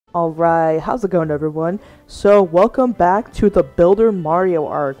Alright, how's it going everyone? So, welcome back to the Builder Mario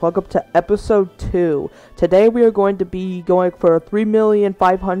arc. Welcome to episode 2. Today we are going to be going for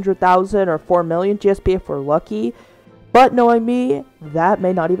 3,500,000 or 4 million GSP if we're lucky. But knowing me, that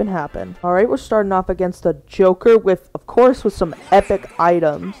may not even happen. Alright, we're starting off against the Joker with, of course, with some epic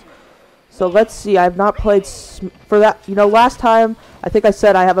items. So let's see, I have not played, for that, last time, I think I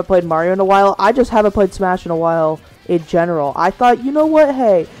said I haven't played Mario in a while. I just haven't played Smash in a while in general. I thought, you know what,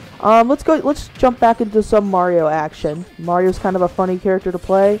 hey, let's jump back into some Mario action. Mario's kind of a funny character to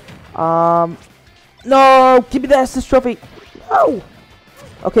play. No, give me the assist trophy. No.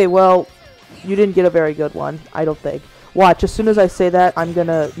 Okay, well, you didn't get a very good one, I don't think. Watch, as soon as I say that, I'm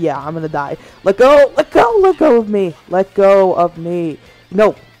gonna die. Let go of me. Let go of me.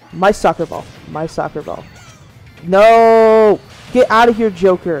 No, my soccer ball. No, get out of here,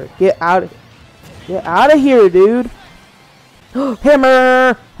 Joker. Get out of here, dude.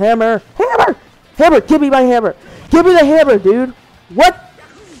 Hammer! Give me my hammer! Give me the hammer, dude! What?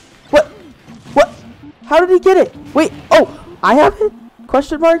 How did he get it? Wait, oh, I have it?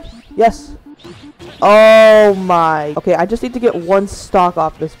 Question mark? Yes. Oh my. Okay, I just need to get one stock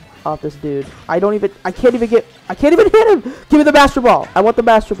off this dude. I can't even hit him! Give me the Master Ball! I want the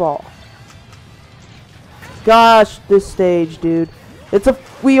Master Ball. Gosh, this stage, dude.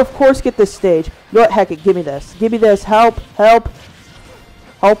 We of course get this stage. You know what? Heck it, give me this. Give me this. Help. Help.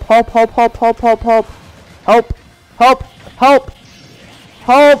 Oh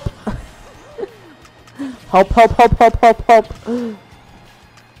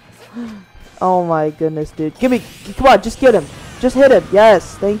my goodness, dude. Come on, just get him. Just hit him.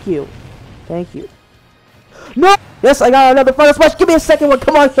 Yes, thank you. No! Yes, I got another final smash. Give me a second one.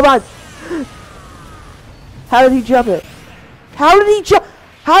 Come on. How did he jump it? How did he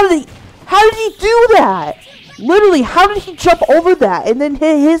do that? Literally, how did he jump over that and then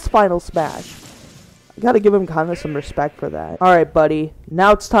hit his final smash? I gotta give him kind of some respect for that. Alright, buddy.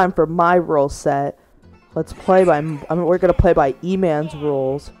 Now it's time for my rule set. Let's play by... we're gonna play by E-Man's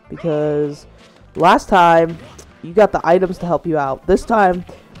rules. Because last time, you got the items to help you out. This time,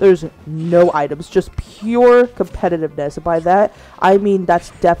 there's no items. Just pure competitiveness. And by that, I mean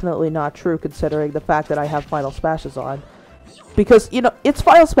that's definitely not true considering the fact that I have final smashes on. Because, it's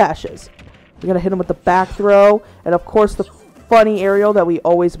final smashes. We're going to hit him with the back throw. And, of course, the funny aerial that we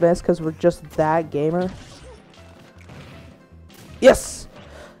always miss because we're just that gamer. Yes!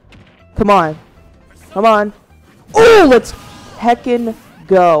 Come on. Oh, let's heckin'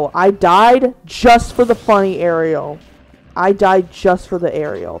 go. I died just for the funny aerial. That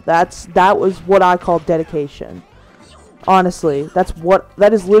was what I call dedication. Honestly, that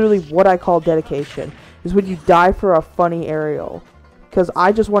is literally what I call dedication. Is when you die for a funny aerial. Because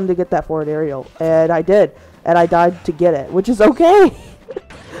I just wanted to get that forward aerial. And I did. And I died to get it. Which is okay.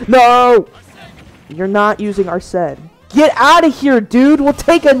 No! You're not using Arsene. Get out of here, dude! We'll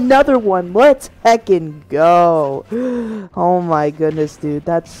take another one. Let's heckin' go. Oh my goodness, dude.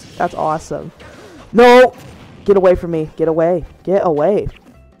 That's awesome. No! Get away from me. Get away. You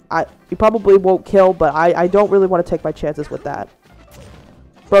probably won't kill, but I don't really want to take my chances with that.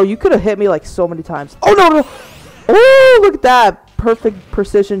 Bro, you could have hit me like so many times. Oh, no. Oh, look at that. Perfect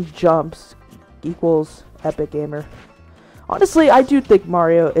precision jumps equals epic gamer. Honestly, I do think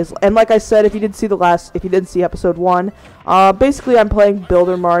Mario is, and like I said, if you didn't see episode 1, basically I'm playing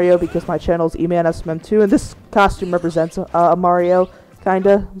Builder Mario because my channel is E-Man SMM2, and this costume represents a Mario,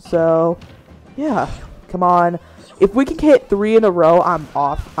 kinda. So, yeah. Come on. If we can hit 3 in a row, I'm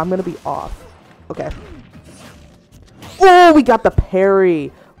off. I'm gonna be off. Okay. Oh, we got the parry.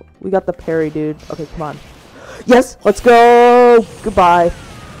 Dude. Okay, come on. Yes, let's go. Goodbye.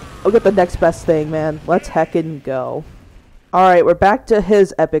 I'll get the next best thing, man. Let's heckin' go. Alright, we're back to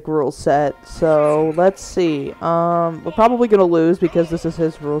his epic rule set. So, let's see. We're probably gonna lose because this is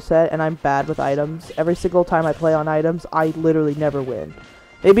his rule set, and I'm bad with items. Every single time I play on items, I literally never win.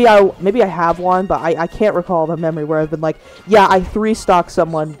 Maybe I have one, but I can't recall the memory where I've been like, yeah, I 3-stock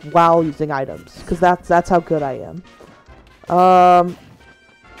someone while using items. Because that's how good I am.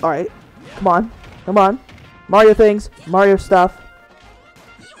 Alright. Come on. Mario things. Mario stuff.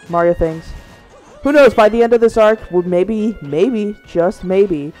 Mario things. Who knows, by the end of this arc, we'll maybe, just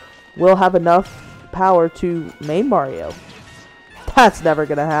maybe, we'll have enough power to main Mario. That's never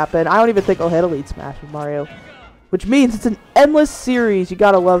gonna happen. I don't even think I'll hit Elite Smash with Mario. Which means it's an endless series. You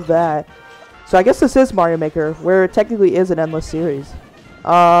gotta love that. So I guess this is Mario Maker, where it technically is an endless series.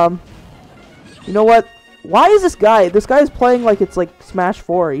 You know what? Why is this guy? This guy is playing like it's like Smash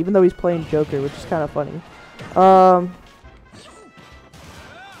 4, even though he's playing Joker, which is kind of funny.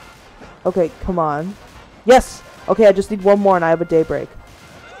 Okay, come on. Yes! Okay, I just need one more and I have a daybreak.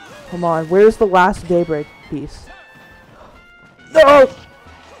 Come on, where's the last daybreak piece? No!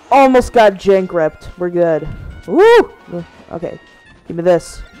 Almost got jank ripped. We're good. Woo! Okay, give me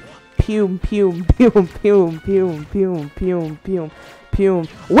this. Pume, pume, pume, pume, pume, pume, pume, pume, pume.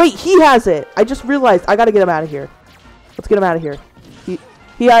 Wait, he has it! I just realized I gotta get him out of here. Let's get him out of here.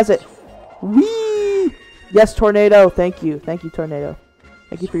 He has it. Whee! Yes, Tornado. Thank you. Thank you, Tornado.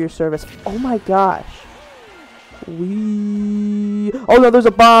 Thank you for your service. Oh my gosh. Whee! Oh no, there's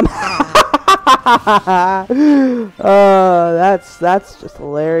a bomb! That's just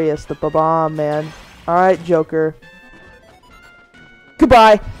hilarious. The bomb, man. Alright, Joker.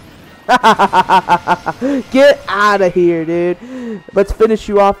 Goodbye! Get out of here, dude. Let's finish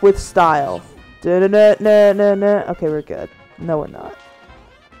you off with style. Okay, we're good. No, we're not.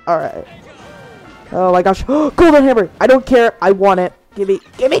 Alright. Oh my gosh. Golden hammer! I don't care. I want it. Give me.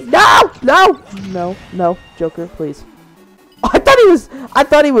 No! No! No. No. Joker, please. Oh, I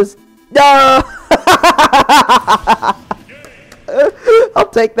thought he was. No! I'll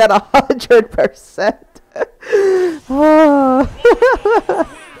take that 100%.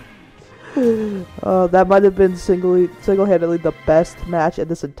 Oh, that might have been single-handedly the best match in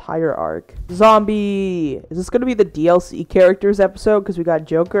this entire arc. Zombie! Is this going to be the DLC characters episode? Because we got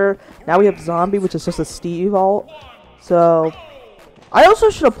Joker. Now we have Zombie, which is just a Steve alt. So, I also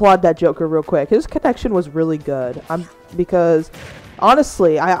should applaud that Joker real quick. His connection was really good. Because,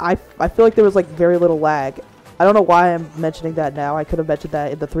 honestly, I feel like there was like very little lag. I don't know why I'm mentioning that now. I could have mentioned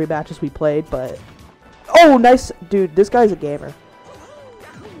that in the 3 matches we played, but... Oh, nice! Dude, this guy's a gamer.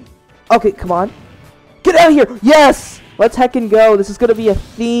 Okay, come on. Get out of here! Yes! Let's heckin' go. This is gonna be a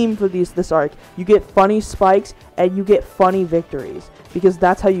theme for this arc. You get funny spikes, and you get funny victories. Because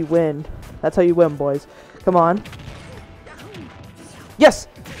that's how you win. That's how you win, boys. Come on. Yes!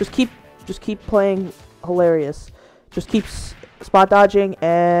 Just keep playing hilarious. Just keep spot dodging,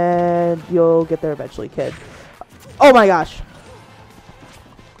 and you'll get there eventually, kid. Oh my gosh!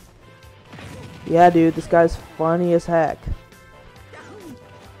 Yeah, dude, this guy's funny as heck.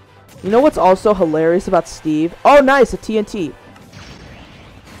 You know what's also hilarious about Steve? Oh, nice, a TNT.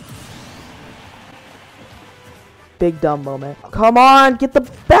 Big dumb moment. Come on, get the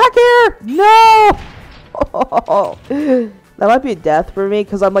back air! No! Oh, that might be a death for me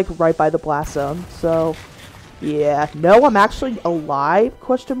because I'm like right by the blast zone. So, yeah. No, I'm actually alive?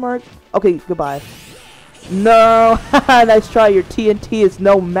 Question mark. Okay, goodbye. No, nice try. Your TNT is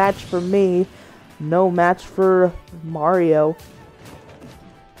no match for me. No match for Mario.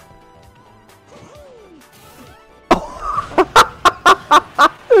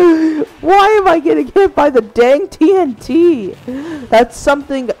 Why am I getting hit by the dang TNT? That's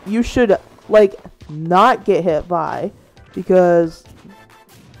something you should, like, not get hit by. Because...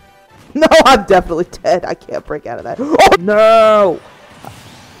 No, I'm definitely dead. I can't break out of that. Oh, no!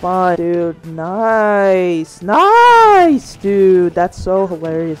 Fine, dude. Nice. Nice, dude. That's so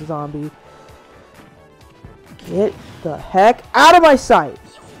hilarious, Zombie. Get the heck out of my sight.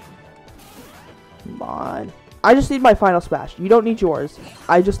 Come on. I just need my final smash. You don't need yours.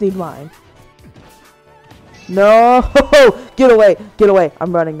 I just need mine. No! Get away! Get away!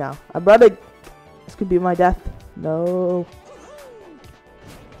 I'm running now. I'm running! This could be my death. No.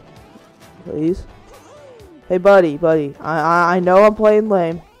 Please. Hey, buddy. I know I'm playing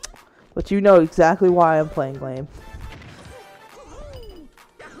lame. But you know exactly why I'm playing lame.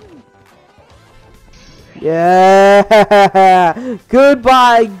 Yeah!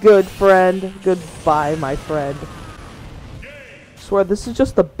 Goodbye, good friend. Goodbye, my friend. I swear, this is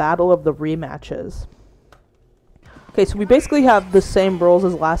just the battle of the rematches. Okay, so we basically have the same rules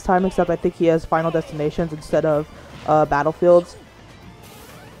as last time, except I think he has Final Destinations instead of Battlefields.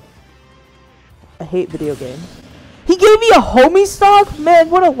 I hate video games. He gave me a homie stock?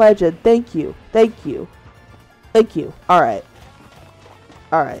 Man, what a legend. Thank you. Thank you. Thank you. Alright.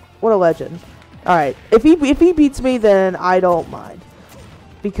 Alright. What a legend. Alright. If he beats me, then I don't mind.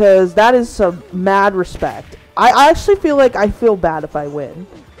 Because that is some mad respect. I actually feel like I feel bad if I win.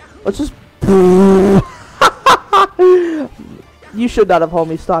 Let's just... You should not have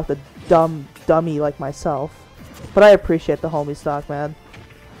homie stocked a dummy like myself. But I appreciate the homie stock, man.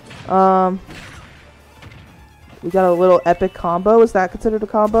 We got a little epic combo. Is that considered a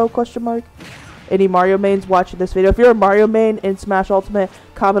combo? Question mark. Any Mario mains watching this video? If you're a Mario main in Smash Ultimate,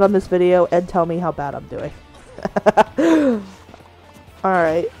 comment on this video and tell me how bad I'm doing.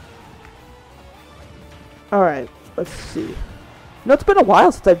 Alright. Alright. Let's see. You know, it's been a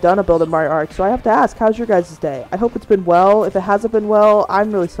while since I've done a Build a Mario arc, so I have to ask, how's your guys' day? I hope it's been well. If it hasn't been well,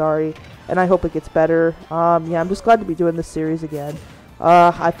 I'm really sorry. And I hope it gets better. Yeah, I'm just glad to be doing this series again.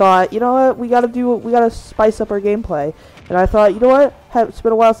 I thought, you know what, we gotta spice up our gameplay. And I thought, you know what, it's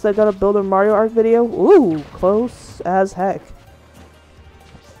been a while since I've done a Build a Mario Art video. Ooh, close as heck.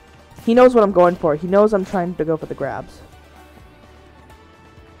 He knows what I'm going for. He knows I'm trying to go for the grabs.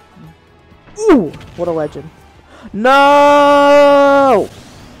 Ooh, what a legend. No!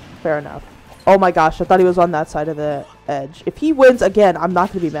 Fair enough. Oh my gosh, I thought he was on that side of the edge. If he wins again, I'm not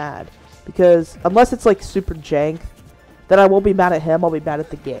going to be mad. Because unless it's like super jank, then I won't be mad at him, I'll be mad at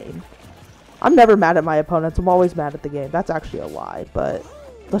the game. I'm never mad at my opponents, I'm always mad at the game. That's actually a lie, but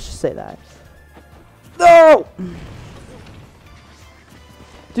let's just say that. No!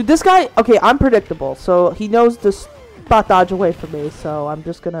 Dude, this guy, okay, I'm predictable, so he knows to spot dodge away from me, so I'm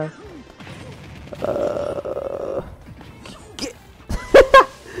just gonna...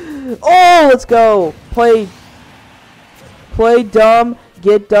 Oh, let's go! Play dumb,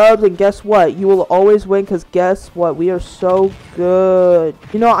 get dubbed, and guess what? You will always win, because guess what? We are so good.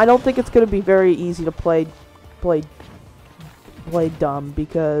 You know, I don't think it's gonna be very easy to play dumb,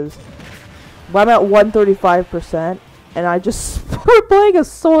 because I'm at 135%. And I just, we're playing a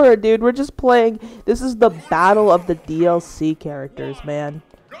Sora, dude. We're just playing, this is the battle of the DLC characters, man.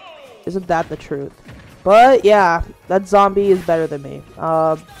 Isn't that the truth? But, yeah, that zombie is better than me.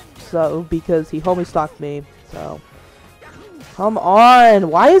 So, because he homie stalked me, so. Come on,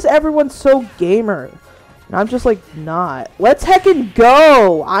 why is everyone so gamer? And I'm just like, not. Let's heckin'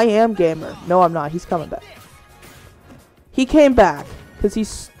 go! I am gamer. No, I'm not. He's coming back. He came back, because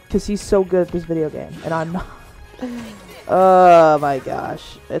he's so good at this video game, and I'm not. Oh my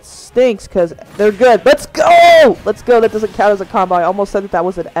gosh, it stinks because they're good. Let's go! Let's go. That doesn't count as a combo. I almost said that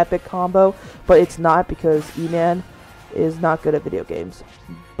was an epic combo, but it's not, because E-Man is not good at video games.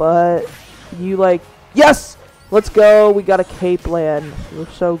 But you like, yes! Let's go. We got a cape land. We're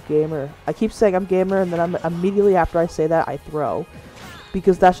so gamer. I keep saying I'm gamer, and then I'm immediately after I say that I throw,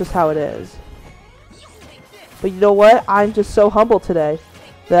 because that's just how it is. But you know what? I'm just so humble today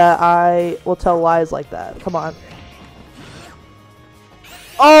that I will tell lies like that. Come on.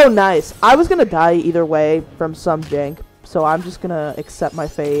 Oh, nice. I was going to die either way from some jank, so I'm just going to accept my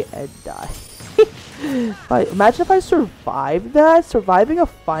fate and die. Imagine if I survived that. Surviving a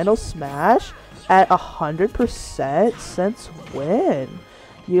final smash at 100% since when?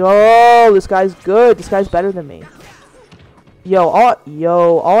 Yo, this guy's good. This guy's better than me. All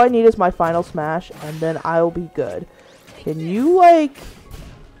I need is my final smash, and then I'll be good. Can you, like,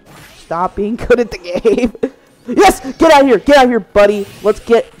 stop being good at the game? Yes! Get out of here! Get out of here, buddy! Let's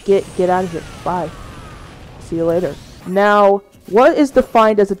get out of here. Bye. See you later. Now, what is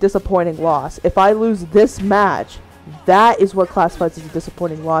defined as a disappointing loss? If I lose this match, that is what classifies as a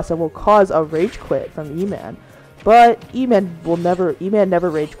disappointing loss and will cause a rage quit from E-Man. But E-Man never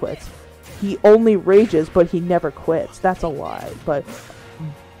rage quits. He only rages, but he never quits. That's a lie, but...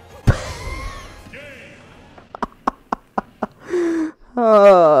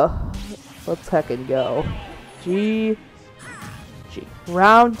 Let's heckin' go. G.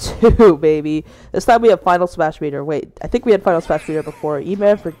 Round 2, baby. This time we have Final Smash Meter. Wait, I think we had Final Smash Meter before.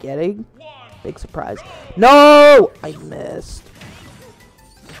 E-Man forgetting. Big surprise. No! I missed.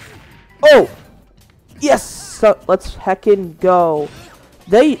 Oh! Yes! So, let's heckin' go.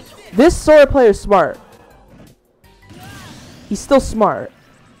 This Sora player is smart. He's still smart.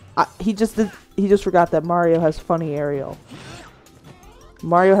 He just forgot that Mario has funny aerial.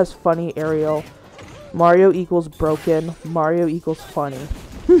 Mario has funny aerial. Mario equals broken. Mario equals funny.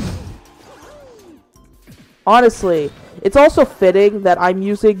 Honestly, it's also fitting that I'm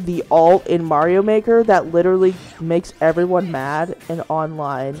using the alt in Mario Maker that literally makes everyone mad in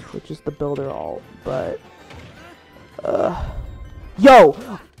online, which is the builder alt. But, yo!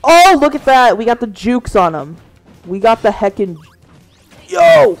 Oh, look at that! We got the jukes on him. We got the heckin'...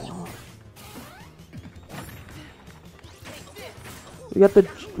 Yo!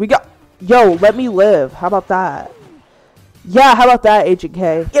 Yo, let me live. How about that? Yeah, how about that, Agent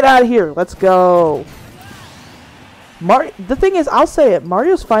K? Get out of here. Let's go. The thing is, I'll say it.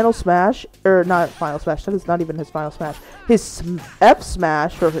 Mario's Final Smash, or not Final Smash, that is not even his Final Smash. His F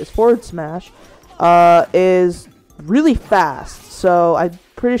Smash, or his forward smash, is really fast. So I'm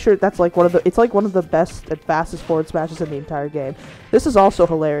pretty sure that's like one of the best and fastest forward smashes in the entire game. This is also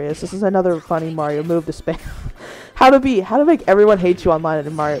hilarious. This is another funny Mario move to spam. How to make everyone hate you online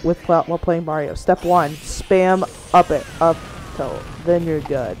in Mario while playing Mario. Step 1, spam up tilt. Then you're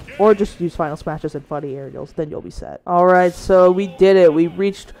good. Or just use final smashes and funny aerials. Then you'll be set. Alright, so we did it. We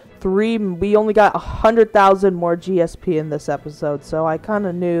reached 3. We only got 100,000 more GSP in this episode. So I kind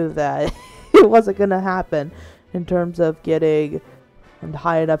of knew that it wasn't going to happen in terms of getting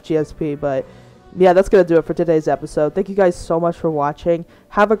high enough GSP. But yeah, that's going to do it for today's episode. Thank you guys so much for watching.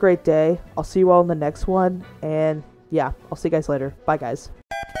 Have a great day. I'll see you all in the next one. And yeah, I'll see you guys later. Bye, guys.